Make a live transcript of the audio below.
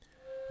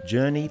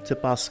Journey to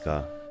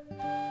Pascha,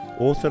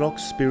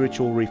 Orthodox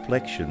Spiritual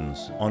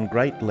Reflections on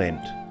Great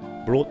Lent,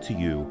 brought to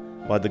you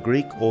by the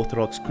Greek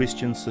Orthodox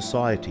Christian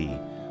Society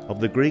of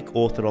the Greek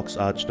Orthodox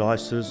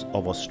Archdiocese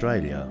of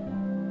Australia.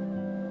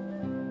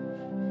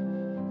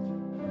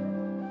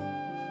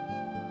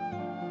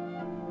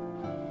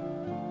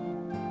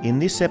 In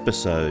this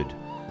episode,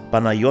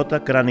 Panayota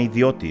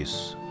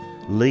Kranidiotis,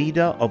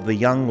 leader of the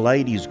Young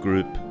Ladies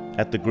Group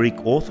at the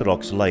Greek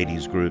Orthodox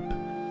Ladies Group,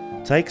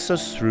 takes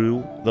us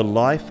through the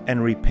life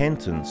and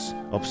repentance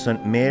of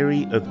St.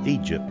 Mary of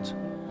Egypt,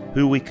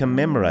 who we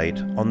commemorate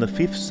on the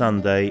fifth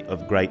Sunday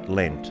of Great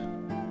Lent.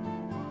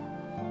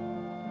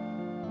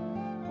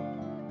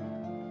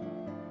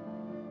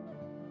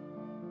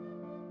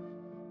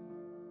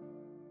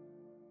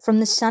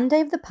 From the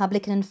Sunday of the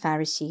Publican and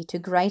Pharisee to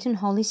Great and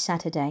Holy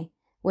Saturday,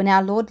 when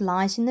our Lord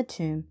lies in the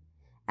tomb,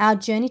 our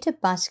journey to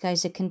Pascha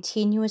is a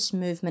continuous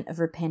movement of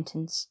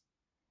repentance.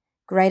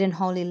 Great and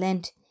Holy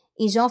Lent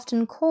is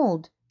often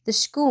called the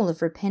School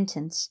of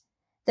Repentance,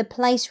 the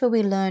place where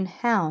we learn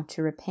how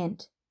to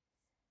repent.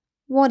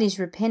 What is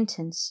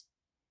repentance?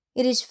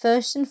 It is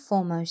first and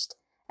foremost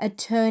a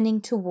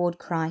turning toward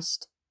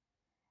Christ.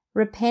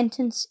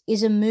 Repentance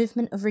is a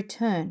movement of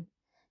return,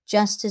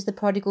 just as the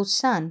prodigal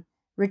son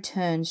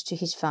returns to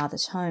his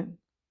father's home.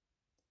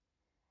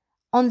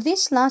 On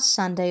this last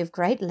Sunday of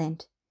Great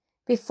Lent,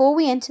 before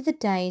we enter the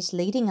days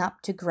leading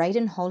up to Great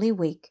and Holy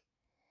Week,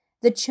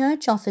 the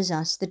Church offers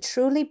us the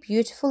truly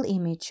beautiful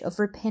image of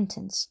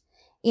repentance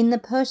in the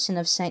person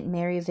of St.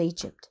 Mary of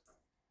Egypt.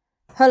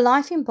 Her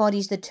life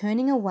embodies the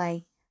turning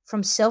away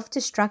from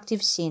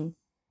self-destructive sin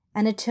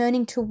and a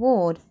turning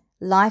toward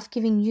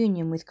life-giving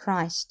union with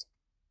Christ.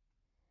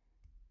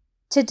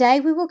 Today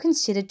we will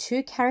consider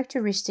two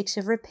characteristics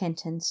of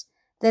repentance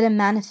that are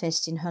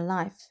manifest in her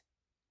life.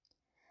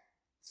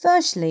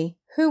 Firstly,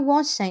 who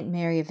was St.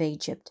 Mary of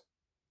Egypt?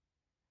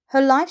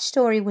 Her life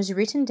story was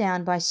written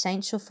down by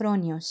Saint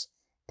Sophronios,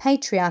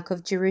 Patriarch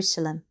of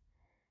Jerusalem,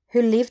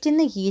 who lived in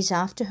the years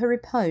after her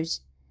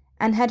repose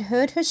and had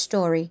heard her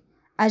story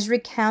as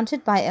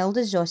recounted by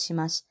Elder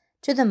Zosimas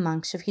to the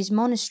monks of his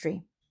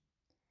monastery.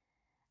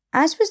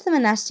 As was the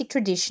monastic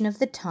tradition of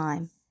the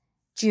time,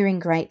 during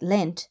Great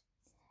Lent,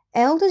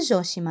 Elder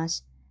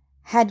Zosimas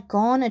had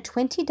gone a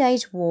 20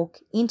 days' walk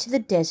into the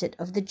desert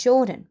of the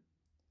Jordan.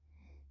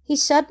 He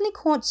suddenly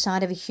caught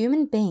sight of a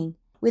human being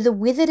with a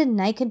withered and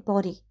naked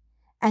body,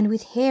 and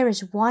with hair as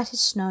white as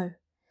snow,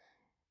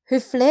 who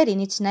fled in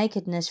its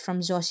nakedness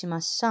from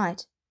Zosimas'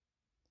 sight.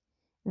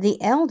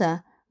 The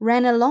elder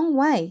ran a long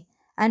way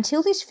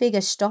until this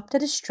figure stopped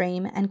at a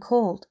stream and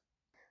called,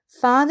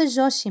 "Father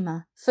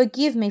Zosima,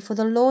 forgive me for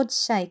the Lord's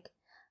sake.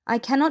 I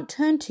cannot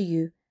turn to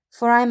you,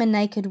 for I am a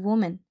naked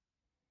woman."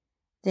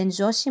 Then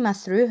Zosima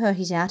threw her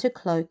his outer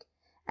cloak,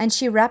 and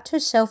she wrapped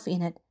herself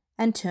in it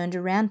and turned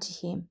around to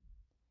him.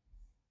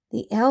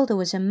 The elder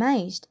was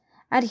amazed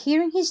at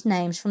hearing his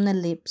names from the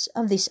lips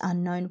of this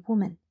unknown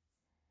woman.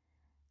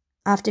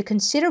 After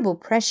considerable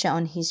pressure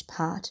on his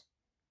part,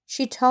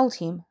 she told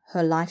him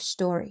her life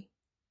story.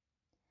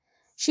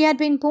 She had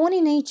been born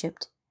in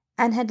Egypt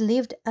and had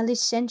lived a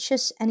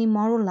licentious and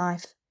immoral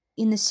life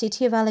in the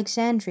city of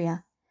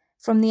Alexandria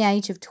from the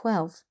age of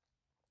 12,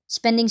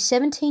 spending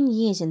 17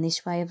 years in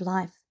this way of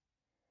life.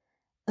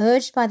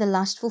 Urged by the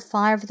lustful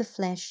fire of the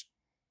flesh,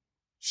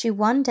 she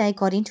one day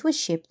got into a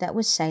ship that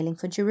was sailing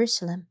for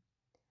Jerusalem.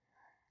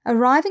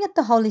 Arriving at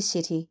the holy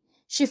city,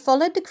 she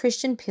followed the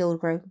Christian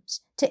pilgrims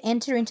to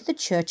enter into the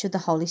Church of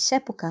the Holy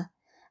Sepulchre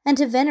and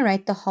to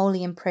venerate the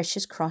holy and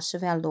precious cross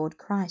of our Lord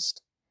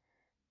Christ.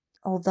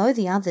 Although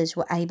the others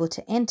were able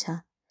to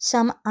enter,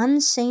 some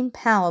unseen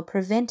power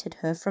prevented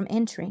her from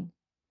entering.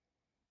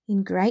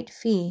 In great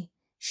fear,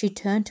 she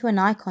turned to an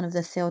icon of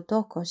the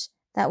Theotokos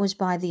that was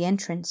by the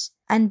entrance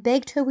and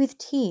begged her with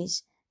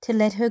tears to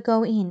let her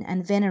go in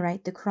and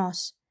venerate the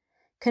cross,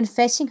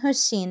 confessing her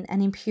sin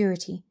and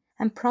impurity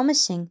and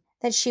promising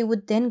that she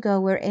would then go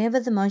wherever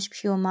the most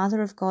pure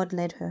Mother of God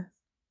led her.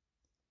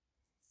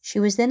 She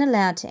was then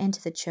allowed to enter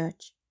the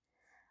church.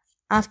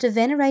 After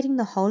venerating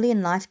the holy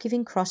and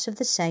life-giving cross of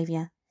the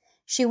Saviour,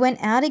 she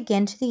went out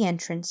again to the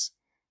entrance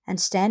and,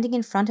 standing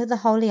in front of the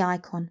holy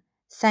icon,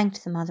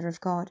 thanked the Mother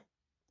of God.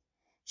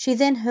 She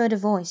then heard a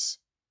voice,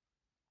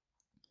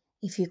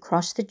 "If you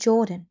cross the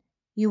Jordan,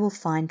 you will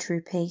find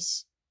true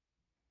peace."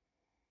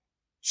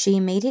 She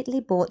immediately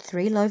bought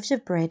 3 loaves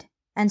of bread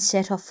and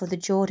set off for the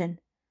Jordan,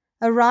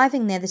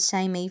 arriving there the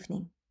same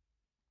evening.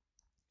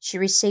 She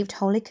received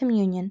Holy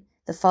Communion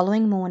the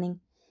following morning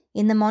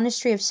in the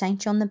monastery of St.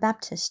 John the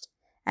Baptist,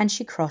 and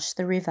she crossed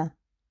the river.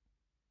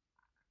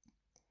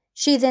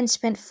 She then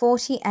spent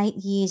 48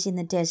 years in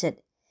the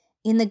desert,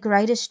 in the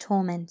greatest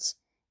torments,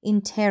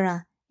 in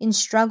terror, in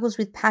struggles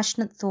with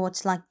passionate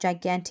thoughts like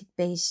gigantic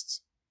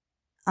beasts.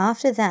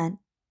 After that,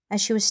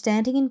 as she was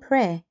standing in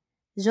prayer,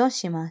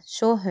 Zosima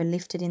saw her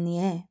lifted in the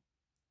air.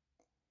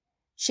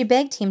 She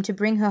begged him to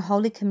bring her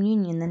Holy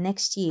Communion the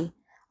next year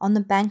on the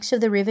banks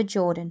of the river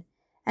Jordan,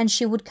 and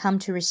she would come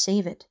to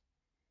receive it.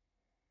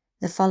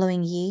 The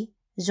following year,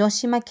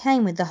 Zosima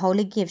came with the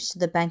holy gifts to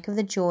the bank of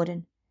the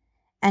Jordan,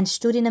 and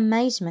stood in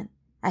amazement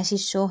as he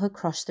saw her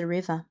cross the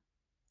river.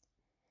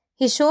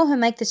 He saw her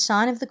make the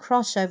sign of the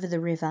cross over the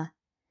river,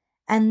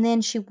 and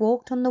then she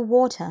walked on the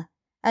water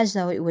as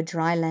though it were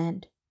dry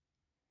land.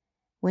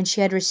 When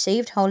she had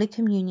received Holy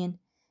Communion,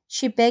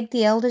 she begged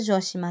the elder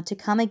Zosima to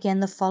come again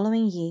the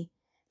following year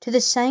to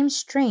the same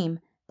stream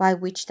by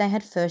which they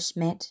had first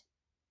met.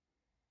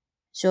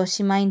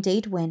 Zosima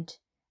indeed went,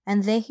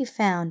 and there he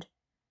found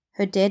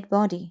her dead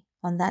body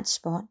on that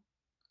spot.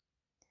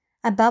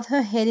 Above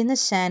her head in the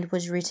sand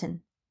was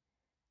written,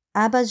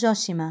 "Abba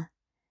Zosima,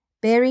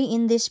 bury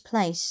in this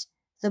place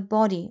the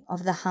body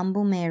of the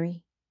humble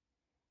Mary.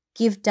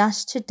 Give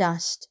dust to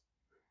dust.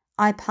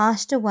 I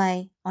passed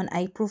away on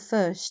April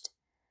 1st,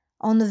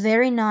 on the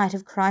very night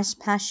of Christ's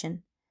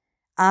Passion,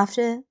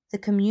 after the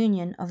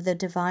communion of the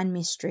divine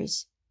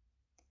mysteries."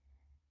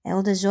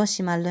 Elder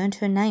Zosima learnt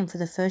her name for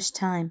the first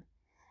time,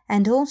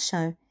 and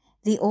also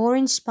the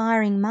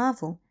awe-inspiring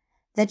marvel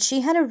that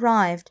she had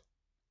arrived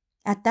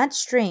at that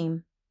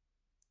stream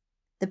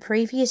the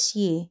previous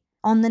year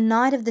on the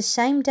night of the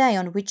same day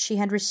on which she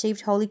had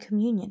received Holy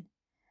Communion,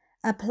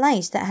 a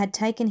place that had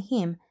taken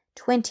him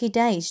 20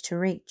 days to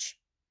reach.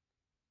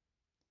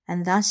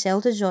 And thus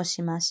Elder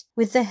Zosimas,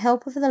 with the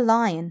help of the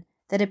lion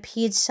that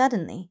appeared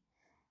suddenly,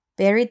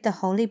 buried the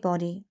holy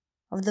body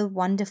of the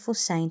wonderful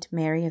Saint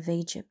Mary of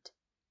Egypt.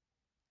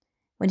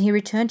 When he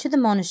returned to the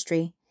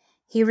monastery,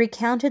 he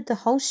recounted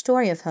the whole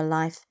story of her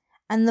life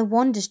and the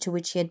wonders to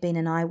which he had been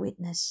an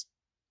eyewitness.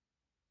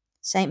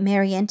 Saint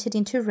Mary entered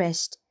into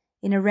rest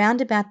in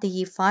around about the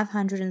year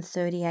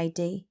 530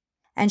 AD,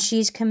 and she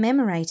is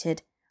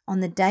commemorated on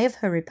the day of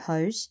her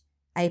repose,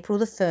 April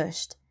the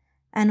 1st,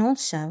 and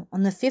also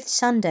on the 5th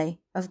Sunday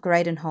of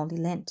Great and Holy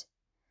Lent.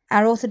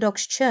 Our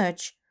Orthodox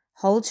Church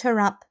holds her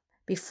up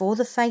before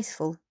the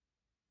faithful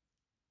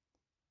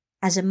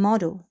as a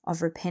model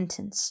of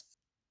repentance.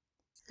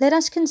 Let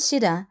us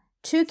consider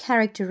 2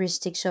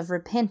 characteristics of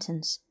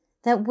repentance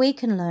that we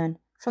can learn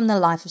from the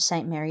life of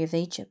Saint Mary of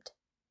Egypt.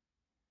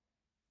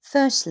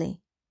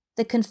 Firstly,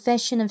 the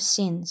confession of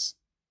sins.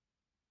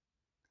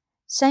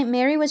 Saint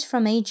Mary was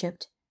from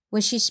Egypt,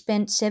 where she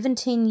spent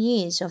 17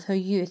 years of her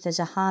youth as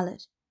a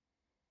harlot.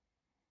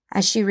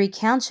 As she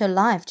recounts her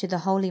life to the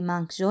holy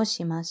monk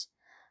Zosimas,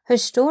 her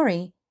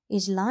story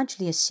is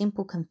largely a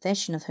simple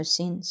confession of her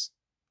sins.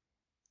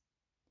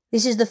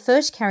 This is the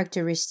first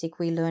characteristic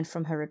we learn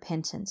from her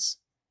repentance.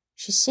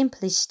 She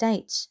simply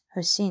states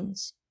her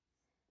sins.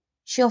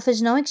 She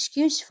offers no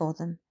excuse for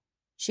them.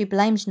 She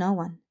blames no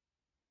one.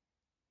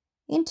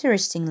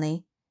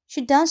 Interestingly,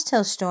 she does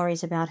tell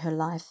stories about her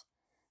life,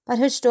 but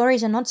her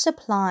stories are not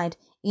supplied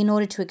in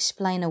order to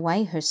explain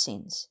away her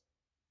sins.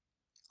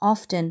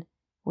 Often,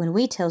 when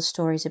we tell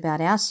stories about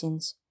our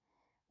sins,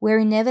 we're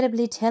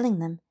inevitably telling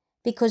them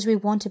because we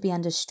want to be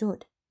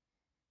understood,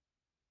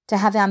 to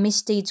have our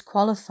misdeeds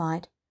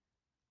qualified,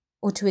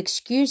 or to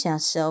excuse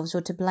ourselves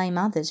or to blame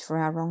others for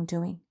our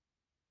wrongdoing.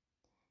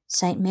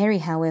 Saint Mary,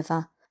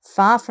 however,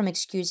 far from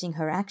excusing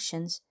her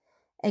actions,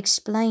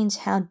 explains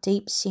how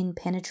deep sin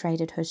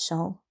penetrated her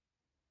soul.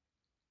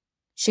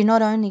 She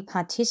not only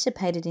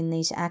participated in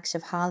these acts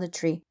of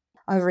harlotry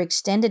over an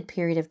extended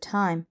period of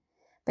time,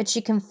 but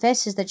she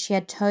confesses that she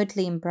had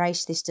totally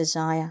embraced this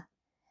desire.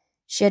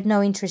 She had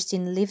no interest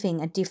in living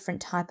a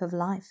different type of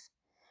life,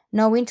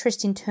 no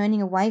interest in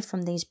turning away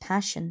from these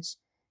passions,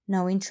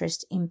 no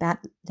interest in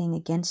battling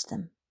against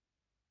them.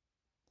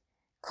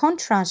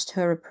 Contrast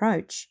her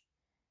approach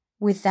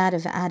with that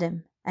of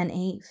Adam and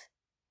Eve.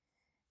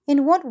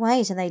 In what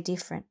ways are they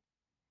different?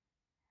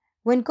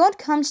 When God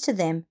comes to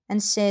them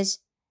and says,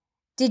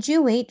 "Did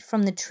you eat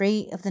from the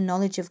tree of the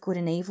knowledge of good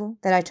and evil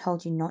that I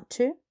told you not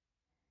to?"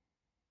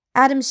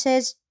 Adam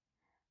says,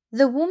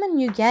 "The woman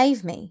you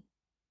gave me,"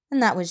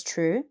 and that was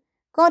true.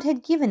 God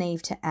had given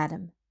Eve to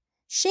Adam.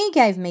 "She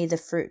gave me the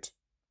fruit."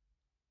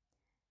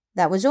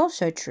 That was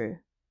also true.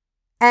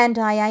 "And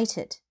I ate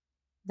it."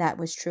 That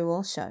was true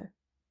also.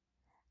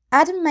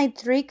 Adam made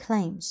 3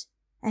 claims,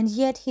 and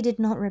yet he did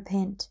not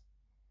repent.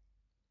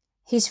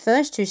 His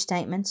first 2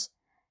 statements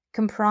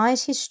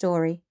comprise his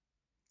story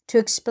to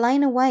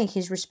explain away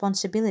his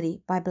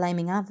responsibility by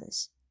blaming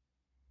others.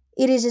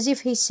 It is as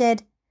if he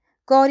said,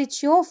 "God,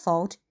 it's your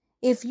fault.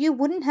 If you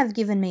wouldn't have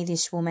given me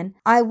this woman,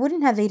 I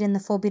wouldn't have eaten the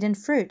forbidden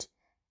fruit.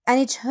 And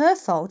it's her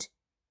fault.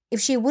 If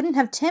she wouldn't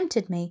have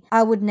tempted me,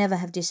 I would never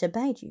have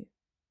disobeyed you."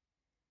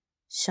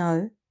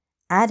 So,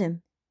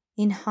 Adam,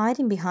 in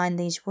hiding behind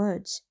these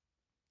words,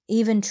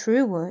 even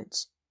true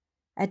words,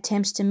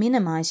 attempts to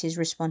minimize his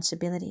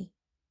responsibility.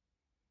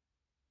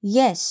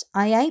 "Yes,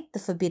 I ate the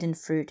forbidden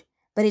fruit,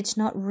 but it's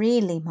not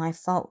really my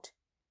fault."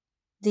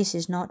 This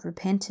is not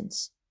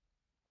repentance.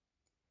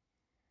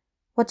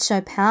 What's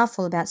so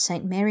powerful about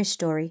St. Mary's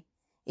story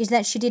is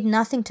that she did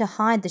nothing to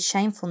hide the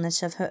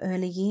shamefulness of her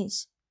early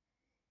years.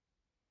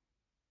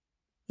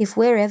 If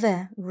we're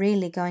ever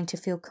really going to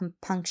feel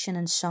compunction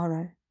and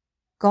sorrow,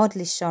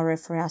 godly sorrow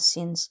for our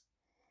sins,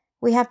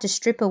 we have to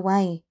strip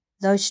away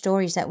those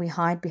stories that we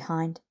hide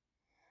behind,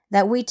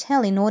 that we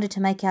tell in order to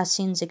make our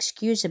sins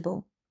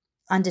excusable,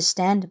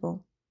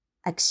 understandable,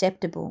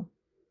 acceptable,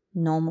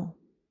 normal.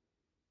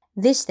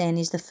 This, then,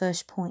 is the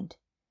first point.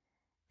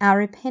 Our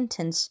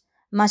repentance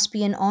must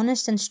be an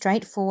honest and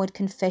straightforward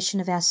confession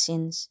of our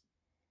sins,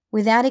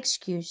 without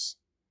excuse,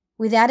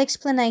 without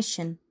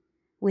explanation,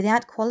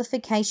 without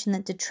qualification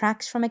that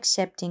detracts from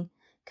accepting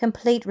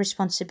complete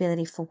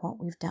responsibility for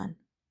what we've done.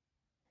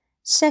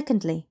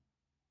 Secondly,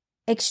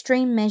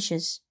 extreme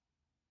measures.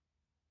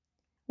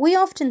 We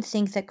often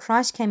think that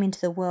Christ came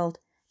into the world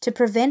to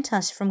prevent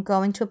us from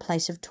going to a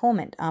place of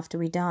torment after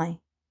we die.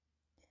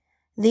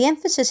 The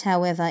emphasis,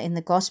 however, in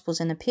the Gospels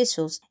and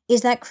Epistles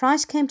is that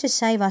Christ came to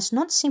save us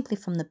not simply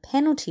from the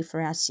penalty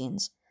for our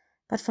sins,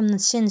 but from the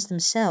sins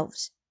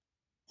themselves.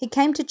 He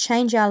came to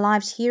change our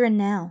lives here and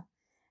now,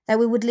 that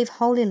we would live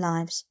holy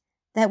lives,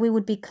 that we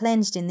would be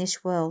cleansed in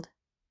this world,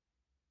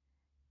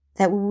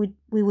 that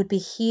we would be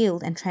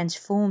healed and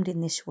transformed in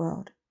this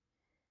world,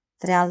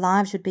 that our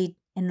lives would be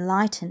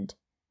enlightened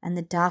and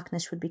the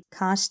darkness would be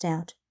cast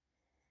out,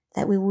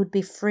 that we would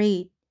be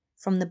freed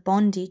from the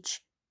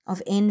bondage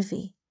of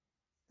envy,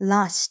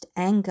 lust,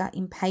 anger,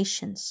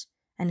 impatience,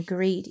 and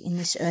greed in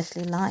this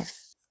earthly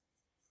life.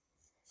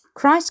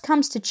 Christ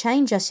comes to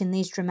change us in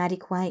these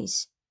dramatic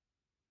ways,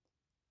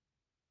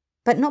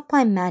 but not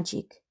by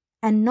magic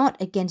and not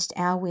against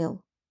our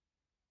will,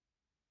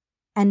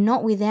 and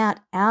not without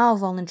our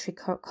voluntary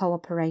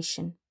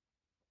cooperation.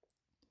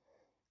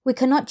 We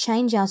cannot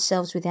change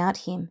ourselves without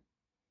him,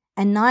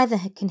 and neither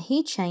can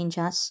he change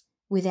us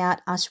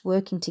without us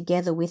working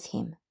together with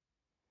him.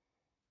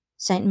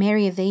 St.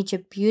 Mary of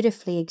Egypt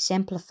beautifully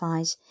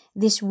exemplifies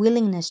this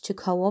willingness to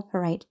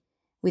cooperate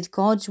with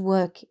God's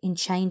work in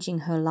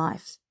changing her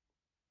life.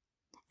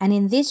 And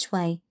in this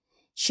way,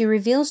 she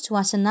reveals to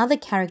us another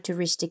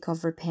characteristic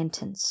of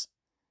repentance.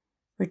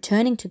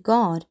 Returning to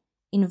God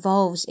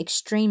involves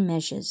extreme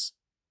measures.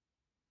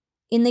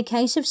 In the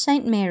case of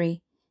St.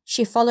 Mary,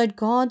 she followed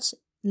God's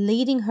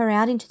leading her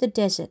out into the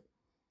desert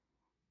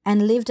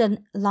and lived a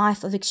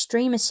life of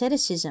extreme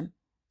asceticism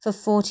for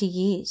 40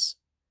 years,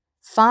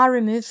 far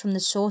removed from the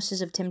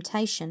sources of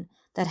temptation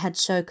that had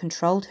so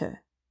controlled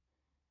her.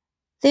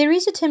 There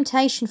is a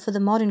temptation for the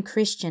modern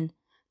Christian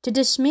to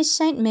dismiss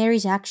St.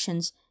 Mary's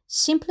actions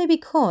simply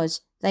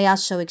because they are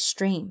so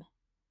extreme.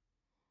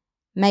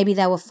 Maybe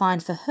they were fine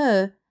for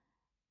her,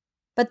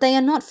 but they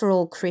are not for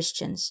all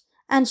Christians,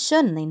 and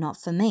certainly not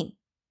for me.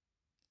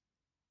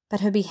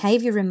 But her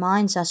behavior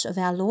reminds us of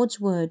our Lord's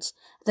words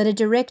that are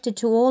directed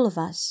to all of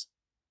us.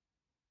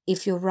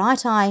 If your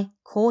right eye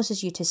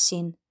causes you to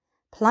sin,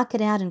 pluck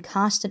it out and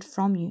cast it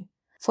from you,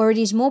 for it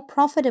is more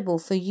profitable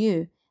for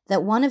you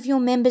that one of your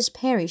members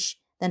perish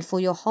than for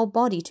your whole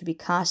body to be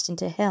cast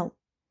into hell.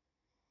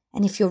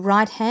 And if your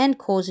right hand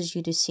causes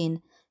you to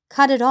sin,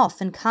 cut it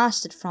off and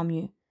cast it from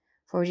you,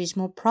 for it is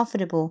more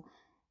profitable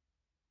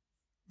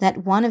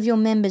that one of your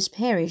members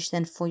perish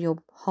than for your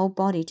whole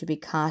body to be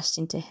cast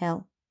into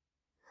hell.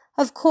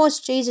 Of course,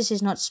 Jesus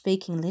is not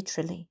speaking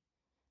literally,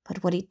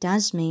 but what it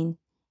does mean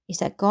is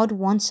that God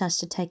wants us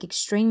to take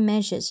extreme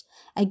measures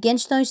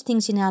against those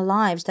things in our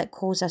lives that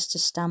cause us to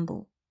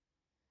stumble.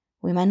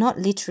 We may not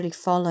literally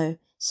follow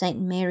St.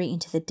 Mary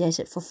into the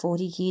desert for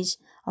 40 years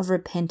of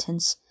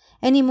repentance,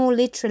 any more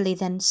literally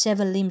than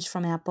sever limbs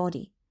from our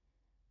body.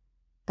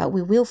 But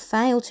we will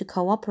fail to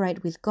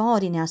cooperate with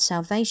God in our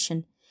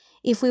salvation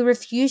if we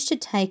refuse to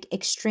take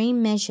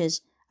extreme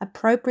measures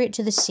appropriate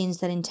to the sins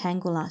that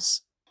entangle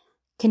us,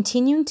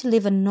 continuing to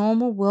live a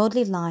normal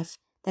worldly life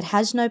that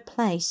has no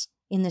place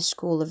in the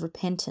school of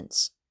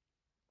repentance.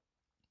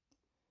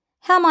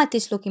 How might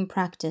this look in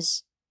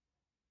practice?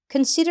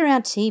 Consider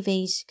our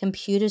TVs,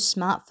 computers,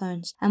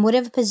 smartphones, and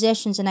whatever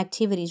possessions and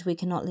activities we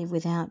cannot live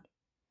without.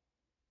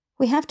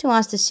 We have to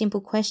ask the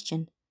simple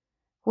question,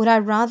 would I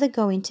rather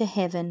go into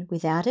heaven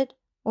without it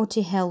or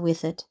to hell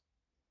with it?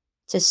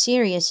 It's a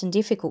serious and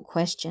difficult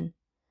question,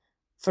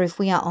 for if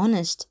we are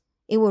honest,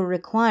 it will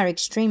require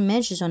extreme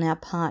measures on our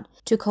part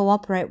to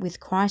cooperate with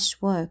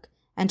Christ's work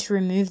and to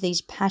remove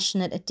these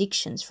passionate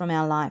addictions from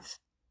our life.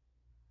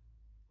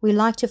 We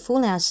like to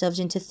fool ourselves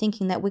into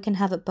thinking that we can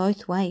have it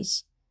both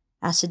ways,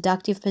 our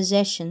seductive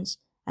possessions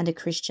and a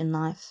Christian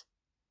life.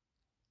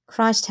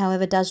 Christ,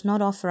 however, does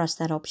not offer us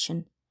that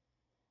option.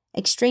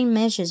 Extreme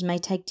measures may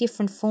take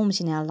different forms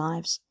in our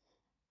lives,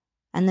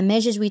 and the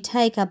measures we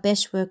take are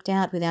best worked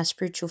out with our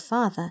spiritual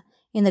Father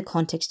in the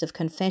context of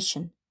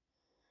confession.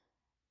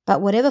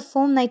 But whatever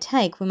form they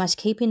take, we must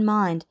keep in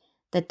mind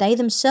that they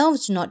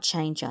themselves do not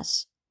change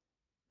us.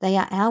 They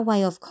are our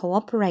way of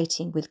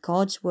cooperating with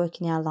God's work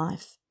in our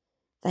life.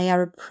 They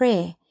are a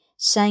prayer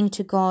saying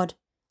to God,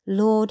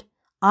 Lord,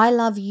 I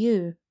love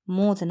you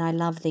more than I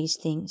love these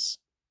things.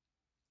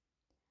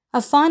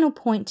 A final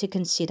point to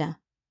consider.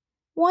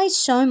 Why is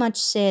so much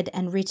said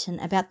and written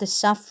about the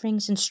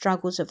sufferings and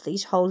struggles of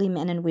these holy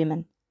men and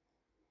women?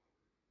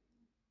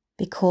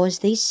 Because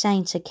these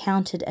saints are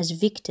counted as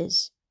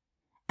victors.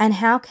 And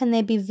how can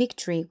there be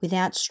victory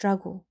without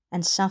struggle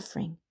and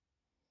suffering?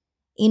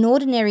 In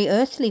ordinary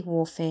earthly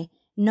warfare,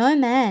 no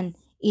man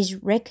is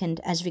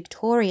reckoned as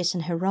victorious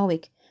and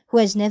heroic who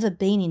has never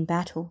been in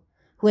battle,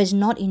 who has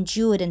not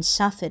endured and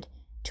suffered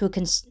to a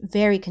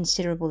very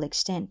considerable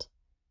extent.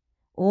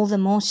 all the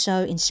more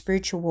so in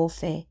spiritual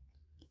warfare.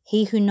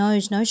 He who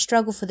knows no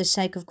struggle for the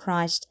sake of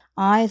Christ,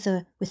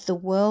 either with the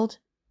world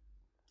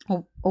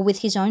or with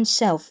his own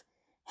self,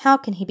 how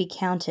can he be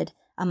counted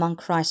among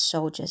Christ's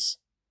soldiers?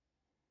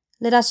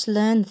 Let us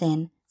learn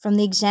then from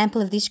the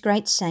example of this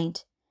great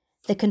saint,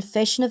 the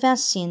confession of our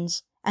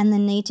sins and the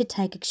need to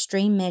take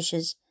extreme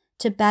measures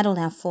to battle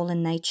our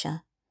fallen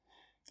nature.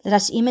 Let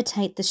us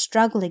imitate the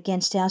struggle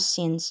against our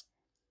sins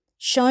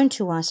shown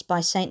to us by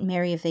Saint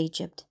Mary of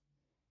Egypt.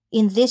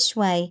 In this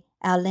way,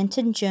 our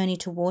Lenten journey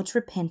towards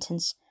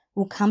repentance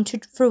will come to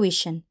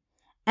fruition,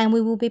 and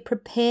we will be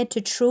prepared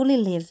to truly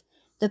live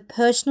the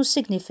personal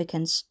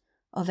significance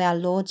of our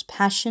Lord's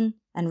passion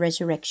and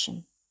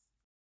resurrection.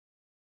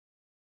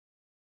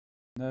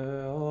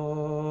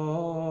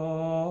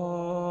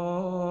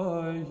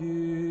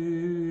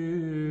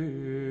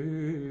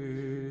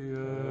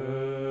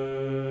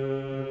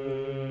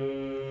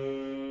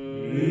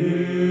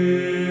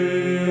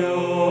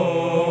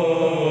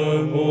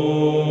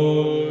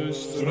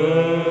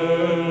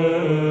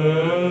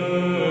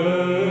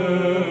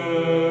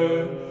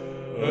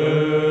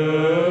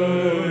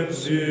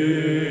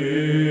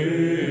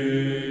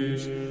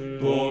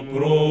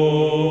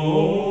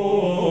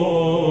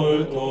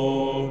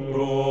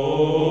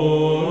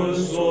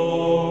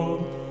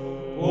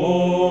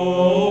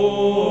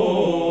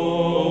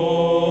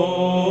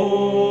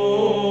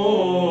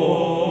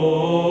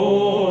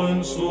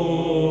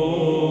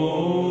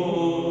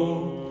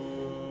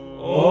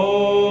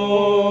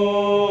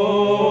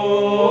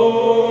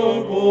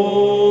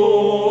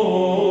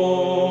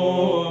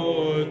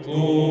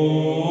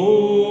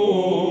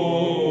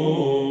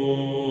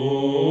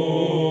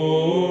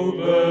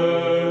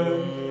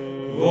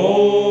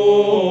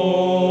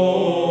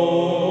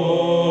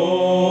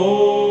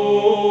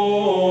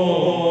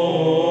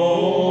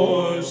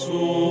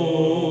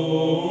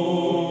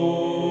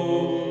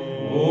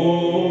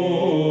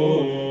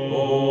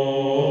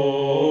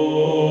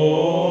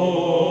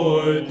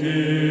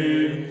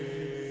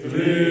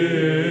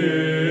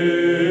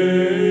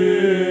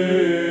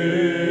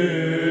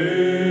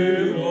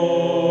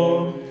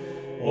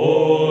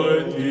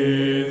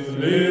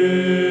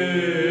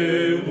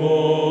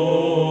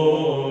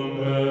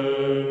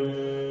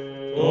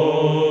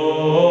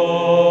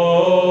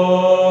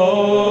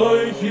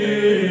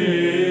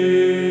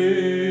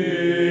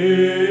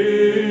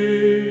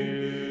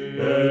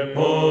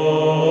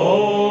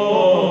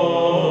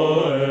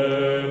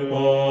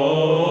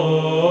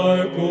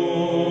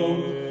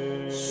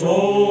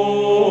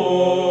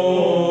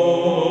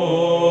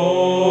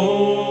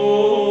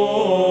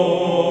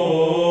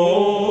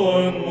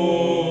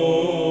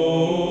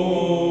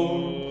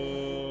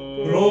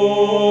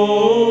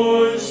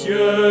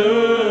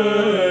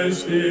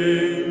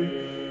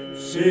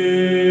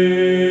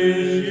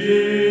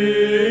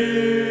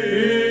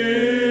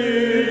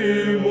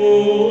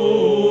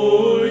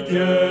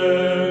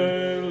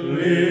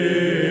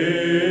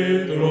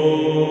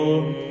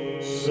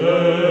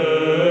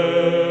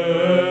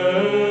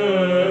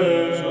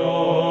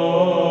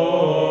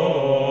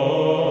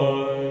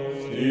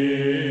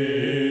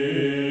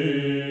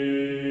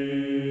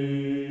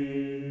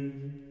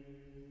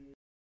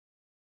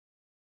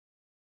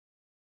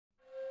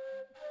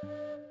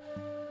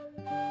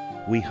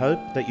 We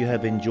hope that you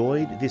have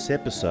enjoyed this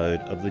episode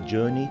of the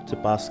Journey to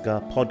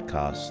Pascha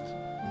podcast.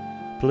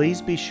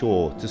 Please be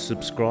sure to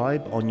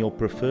subscribe on your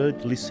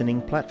preferred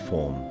listening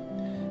platform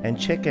and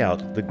check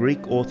out the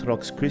Greek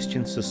Orthodox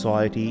Christian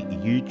Society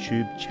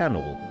YouTube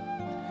channel.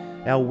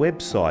 Our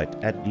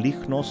website at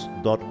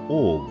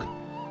lychnos.org,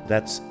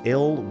 that's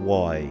lychnos.org,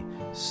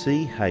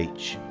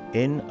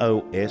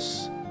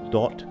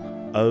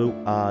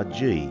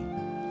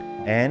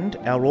 and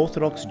our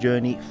Orthodox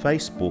Journey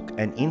Facebook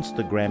and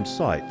Instagram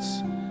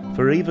sites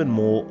for even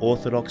more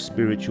Orthodox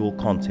spiritual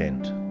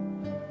content.